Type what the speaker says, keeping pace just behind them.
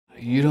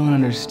You don't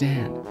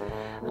understand.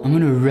 I'm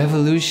gonna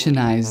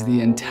revolutionize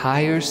the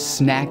entire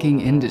snacking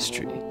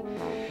industry.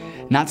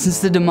 Not since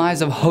the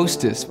demise of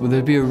Hostess will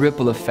there be a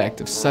ripple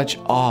effect of such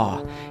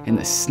awe in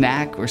the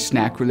snack or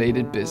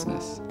snack-related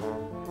business.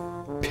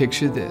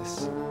 Picture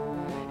this,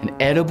 an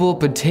edible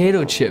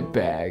potato chip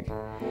bag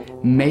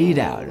made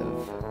out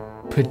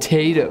of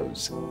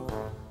potatoes.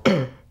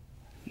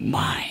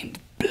 Mind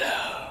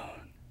blown.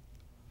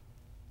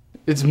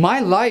 It's my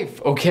life,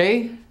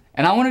 okay?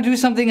 And I want to do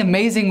something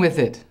amazing with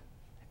it.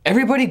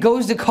 Everybody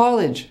goes to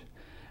college.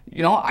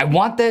 You know, I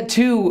want that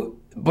too,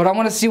 but I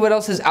want to see what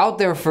else is out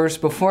there first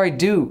before I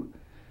do.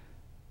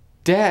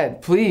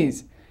 Dad,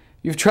 please.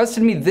 You've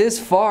trusted me this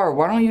far.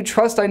 Why don't you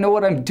trust I know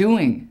what I'm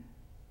doing?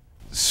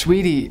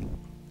 Sweetie,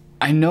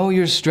 I know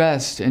you're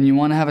stressed and you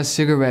want to have a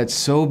cigarette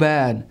so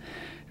bad,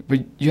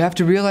 but you have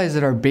to realize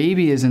that our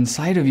baby is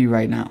inside of you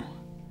right now.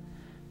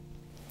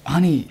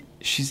 Honey,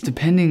 she's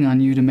depending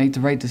on you to make the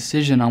right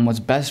decision on what's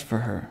best for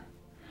her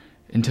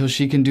until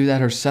she can do that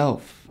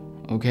herself,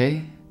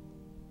 okay?